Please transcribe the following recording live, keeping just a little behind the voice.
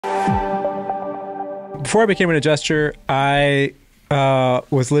before I became an adjuster, I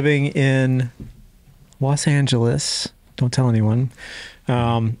was living in Los Angeles. Don't tell anyone.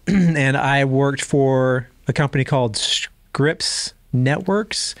 And I worked for a company called Scripps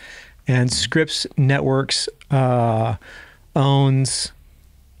Networks, and Scripps Networks owns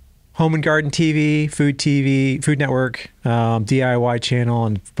Home and Garden TV, Food Network, DIY channel,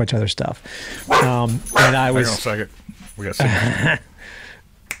 and a bunch of other stuff. And I was... Hang on a second. We got signal.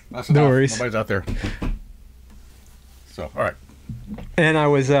 No worries. Nobody's out there. So, all right. And I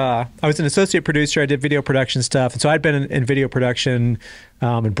was an associate producer. I did video production stuff. And so I'd been in video production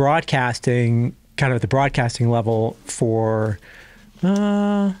and broadcasting, kind of at the broadcasting level for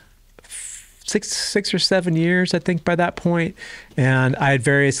six or 7 years, I think, by that point. And I had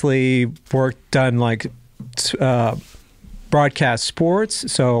variously done like broadcast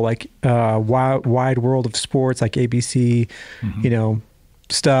sports. So like wide world of sports, like ABC, you know,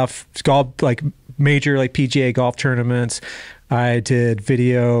 stuff, golf, like major like PGA golf tournaments. I did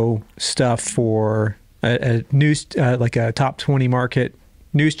video stuff for a news, like a top 20 market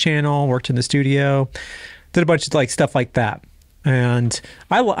news channel, worked in the studio, did a bunch of like stuff like that. And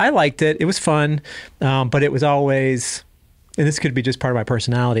I liked it. It was fun. But it was always, and this could be just part of my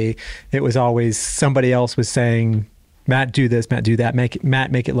personality, it was always somebody else was saying, Matt, do this, Matt, do that,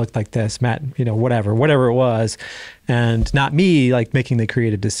 Matt, make it look like this, Matt, you know, whatever it was. And not me like making the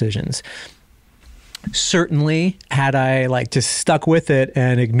creative decisions. Certainly, had I like just stuck with it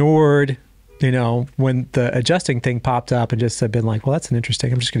and ignored, you know, when the adjusting thing popped up and just had been like, well, that's an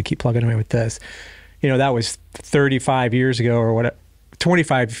interesting, I'm just going to keep plugging away with this. You know, that was 35 years ago or what,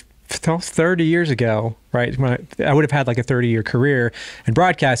 30 years ago, right? When I would have had like a 30-year career in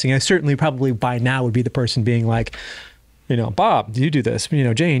broadcasting. I certainly probably by now would be the person being like, you know, Bob, you do this, you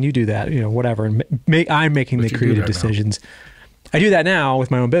know, Jane, you do that, you know, whatever. And I'm making the creative decisions. I do that now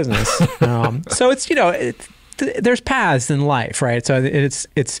with my own business. So it's, you know, there's paths in life, right? So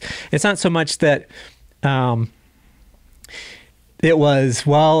it's not so much that it was,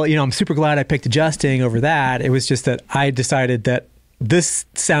 well, you know, I'm super glad I picked adjusting over that. It was just that I decided that this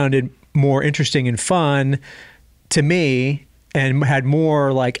sounded more interesting and fun to me and had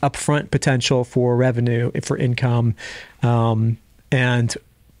more like upfront potential for revenue, for income. And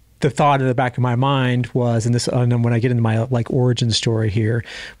the thought in the back of my mind was, and then when I get into my like origin story here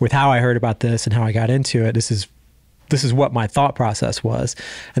with how I heard about this and how I got into it, this is what my thought process was.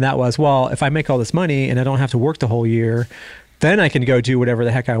 And that was, well, if I make all this money and I don't have to work the whole year, then I can go do whatever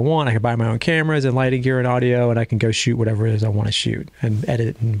the heck I want. I can buy my own cameras and lighting gear and audio, and I can go shoot whatever it is I want to shoot and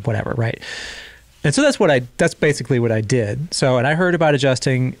edit and whatever, right? And so that's basically what I did. So, and I heard about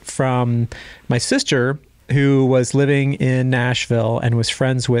adjusting from my sister, who was living in Nashville and was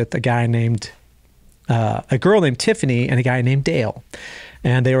friends with a girl named Tiffany and a guy named Dale.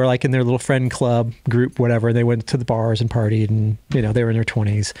 And they were like in their little friend club group, whatever. They went to the bars and partied, and, you know, they were in their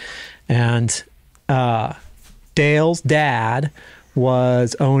 20s. And Dale's dad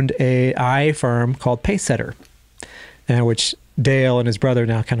owned a IA firm called Pacesetter, which Dale and his brother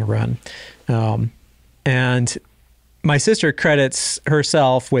now kind of run. And my sister credits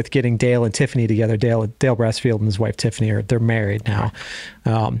herself with getting Dale and Tiffany together. Dale Brassfield and his wife Tiffany they're married now.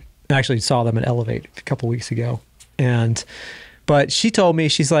 I actually saw them at Elevate a couple weeks ago. But she told me,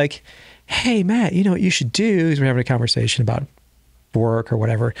 she's like, hey, Matt, you know what you should do? Because we're having a conversation about work or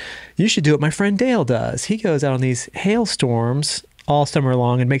whatever. You should do what my friend Dale does. He goes out on these hailstorms all summer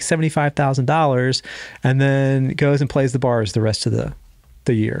long and makes $75,000 and then goes and plays the bars the rest of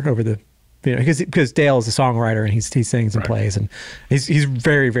the year over the, you know, because Dale is a songwriter and he sings and plays, and he's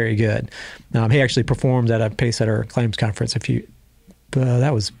very, very good. He actually performed at a Pacesetter Claims Conference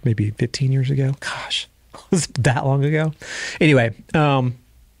that was maybe 15 years ago. Gosh, was that long ago? Anyway, oh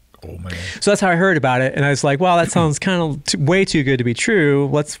man. So that's how I heard about it, and I was like, well, that sounds kind of way too good to be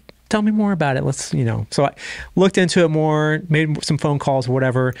true. Tell me more about it. Let's, you know. So I looked into it more, made some phone calls,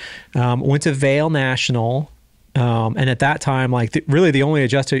 whatever. Went to Vail National. And at that time, like really the only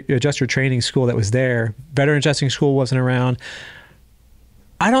adjuster training school that was there, veteran adjusting school wasn't around.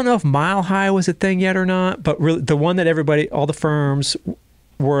 I don't know if Mile High was a thing yet or not, but really the one that all the firms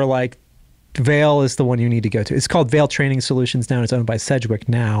were like, Vail is the one you need to go to. It's called Vail Training Solutions now. It's owned by Sedgwick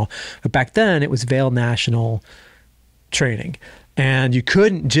now. But back then it was Vail National Training. And you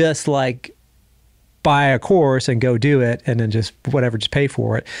couldn't just like buy a course and go do it and then just pay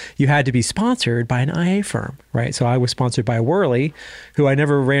for it. You had to be sponsored by an IA firm, right? So I was sponsored by Worley, who I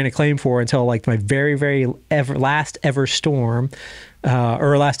never ran a claim for until like my very, very last ever storm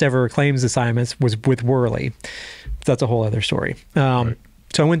or last ever claims assignments was with Worley. That's a whole other story. Right.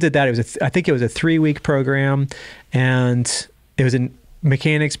 So I went and did that. I think it was a 3-week program, and it was in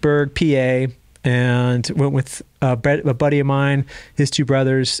Mechanicsburg, PA. and went with a buddy of mine, his two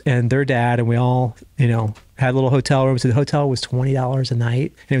brothers, and their dad, and we all, had little hotel rooms. The hotel was $20 a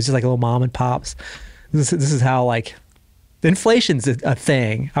night, and it was just like a little mom and pops. This is how like inflation's a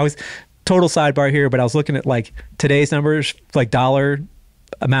thing. I was total sidebar here, but I was looking at like today's numbers, like dollar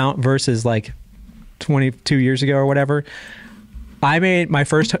amount versus like 22 years ago or whatever. I made my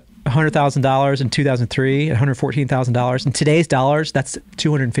first $100,000 in 2003 at $114,000. In today's dollars, that's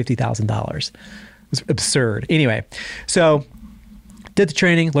 $250,000. It's absurd. Anyway, so did the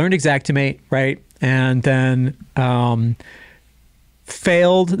training, learned xactimate, right? And then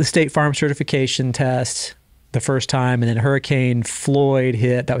failed the State Farm certification test the first time, and then Hurricane Floyd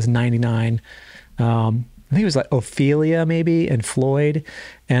hit. That was 99. I think it was like Ophelia maybe and Floyd,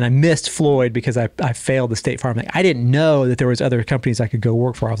 and I missed Floyd because I failed the State Farm. Like, I didn't know that there was other companies I could go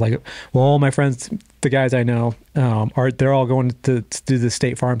work for. I was like, well, all my friends, the guys I know, they're all going to do the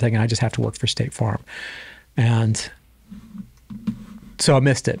State Farm thing, and I just have to work for State Farm. And so I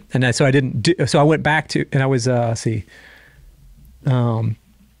missed it, and so I didn't do. So I went back to, and I was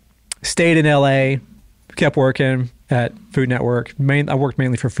stayed in LA, kept working at Food Network. I worked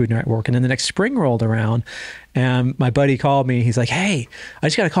mainly for Food Network. And then the next spring rolled around, and my buddy called me. He's like, hey, I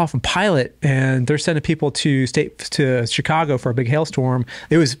just got a call from Pilot, and they're sending people to Chicago for a big hailstorm.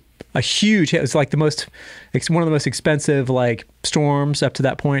 It was a huge, it's like one of the most expensive like storms up to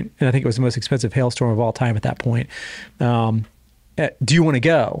that point. And I think it was the most expensive hailstorm of all time at that point. Do you want to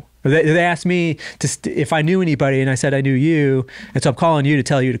go? They asked me if I knew anybody, and I said I knew you. And so I'm calling you to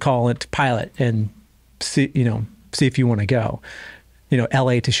tell you to call it to Pilot and see if you want to go,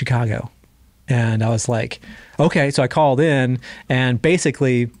 LA to Chicago. And I was like, okay. So I called in and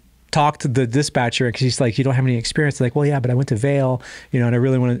basically talked to the dispatcher, because he's like, you don't have any experience. They're like, well, yeah, but I went to Vail, and I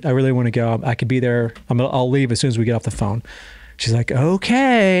really want to go. I could be there. I'll leave as soon as we get off the phone. She's like,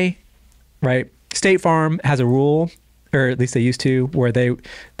 okay. Right. State Farm has a rule, or at least they used to, where they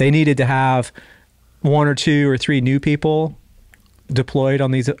needed to have 1 or 2 or 3 new people deployed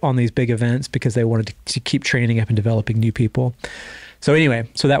on these big events, because they wanted to keep training up and developing new people. So anyway,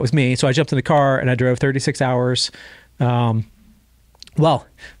 so that was me. So I jumped in the car and I drove 36 hours. Well,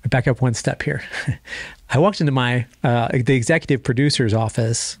 back up one step here. I walked into the executive producer's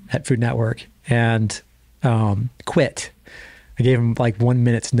office at Food Network and quit. I gave him like 1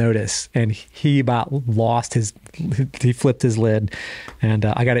 minute's notice, and he about he flipped his lid, and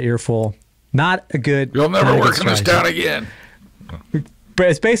I got an earful. Not a good. You'll never work in this town again. But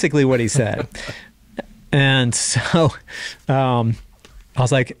it's basically what he said. And so I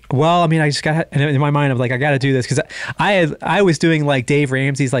was like, well, I mean, I just got, and in my mind, I'm like, I got to do this, because I was doing like Dave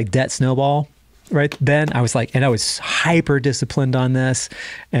Ramsey's like debt snowball right then. I was like, and I was hyper disciplined on this,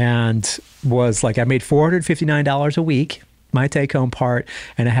 and was like, I made $459 a week, my take home part,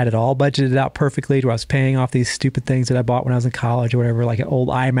 and I had it all budgeted out perfectly, where I was paying off these stupid things that I bought when I was in college or whatever, like an old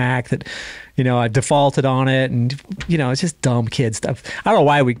iMac that, I defaulted on it, and it's just dumb kid stuff. I don't know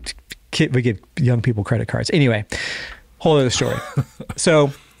why we give young people credit cards. Anyway, whole other story.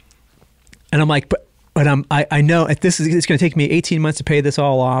 So, and I'm like, but I know it's going to take me 18 months to pay this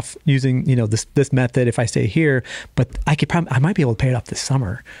all off using this method if I stay here, but I might be able to pay it off this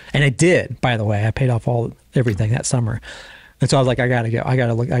summer. And I did, by the way. I paid off everything that summer. And so I was like, I gotta go. I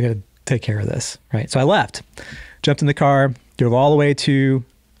gotta take care of this, right? So I left, jumped in the car, drove all the way to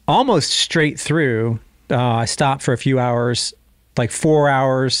almost straight through. I stopped for a few hours, like 4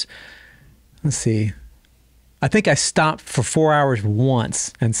 hours. Let's see. I think I stopped for 4 hours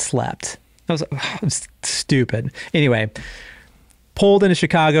once and slept. It was stupid. Anyway, pulled into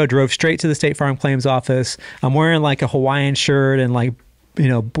Chicago, drove straight to the State Farm claims office. I'm wearing like a Hawaiian shirt and like,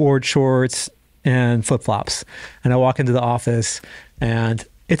 board shorts and flip-flops. And I walk into the office, and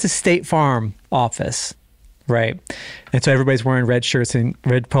it's a State Farm office, right? And so everybody's wearing red shirts and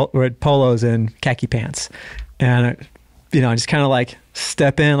red polos and khaki pants. And I just kind of like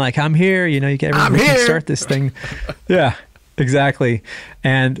step in, like, I'm here, you get everything, we can start this thing. Yeah, exactly.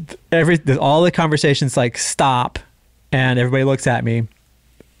 And all the conversations like stop, and everybody looks at me,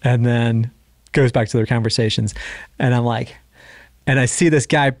 and then goes back to their conversations. And I'm like, and I see this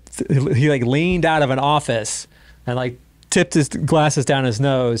guy, he like leaned out of an office and like tipped his glasses down his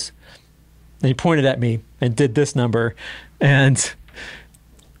nose, and he pointed at me and did this number. And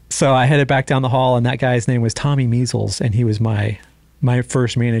so I headed back down the hall, and that guy's name was Tommy Measles, and he was my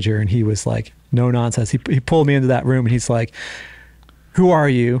first manager, and he was like, no nonsense. He pulled me into that room, and he's like, who are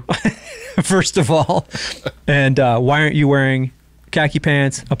you, first of all? And why aren't you wearing khaki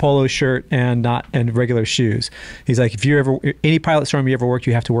pants, a polo shirt, and regular shoes. He's like, if you ever, any pilot storm you ever worked,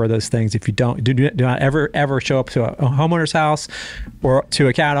 you have to wear those things. If you don't, do not ever show up to a homeowner's house or to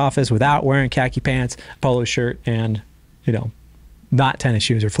a CAT office without wearing khaki pants, polo shirt, and, you know, not tennis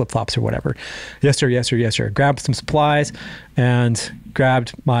shoes or flip-flops or whatever. Yes, sir, yes, sir, yes, sir. Grabbed some supplies and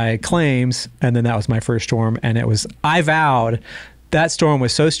grabbed my claims, and then that was my first storm. And I vowed, that storm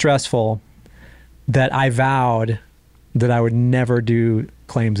was so stressful that I vowed that I would never do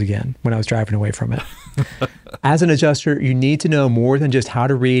claims again when I was driving away from it. As an adjuster, you need to know more than just how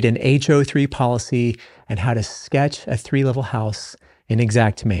to read an HO3 policy and how to sketch a 3-level house in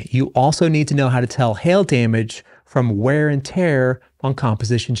Xactimate. You also need to know how to tell hail damage from wear and tear on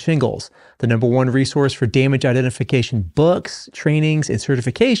composition shingles. The #1 resource for damage identification books, trainings, and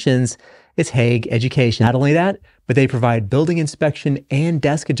certifications is Hague Education. Not only that, but they provide building inspection and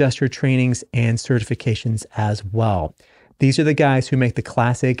desk adjuster trainings and certifications as well. These are the guys who make the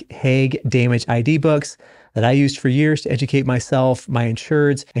classic Hague Damage ID books that I used for years to educate myself, my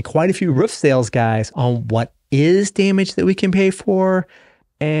insureds, and quite a few roof sales guys on what is damage that we can pay for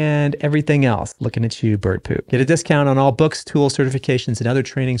and everything else. Looking at you, bird poop. Get a discount on all books, tools, certifications, and other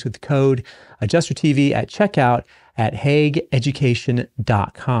trainings with the code AdjusterTV at checkout at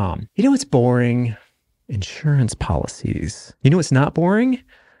hagueeducation.com. You know what's boring? Insurance policies. You know what's not boring?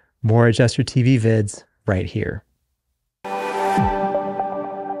 More Adjuster TV vids right here.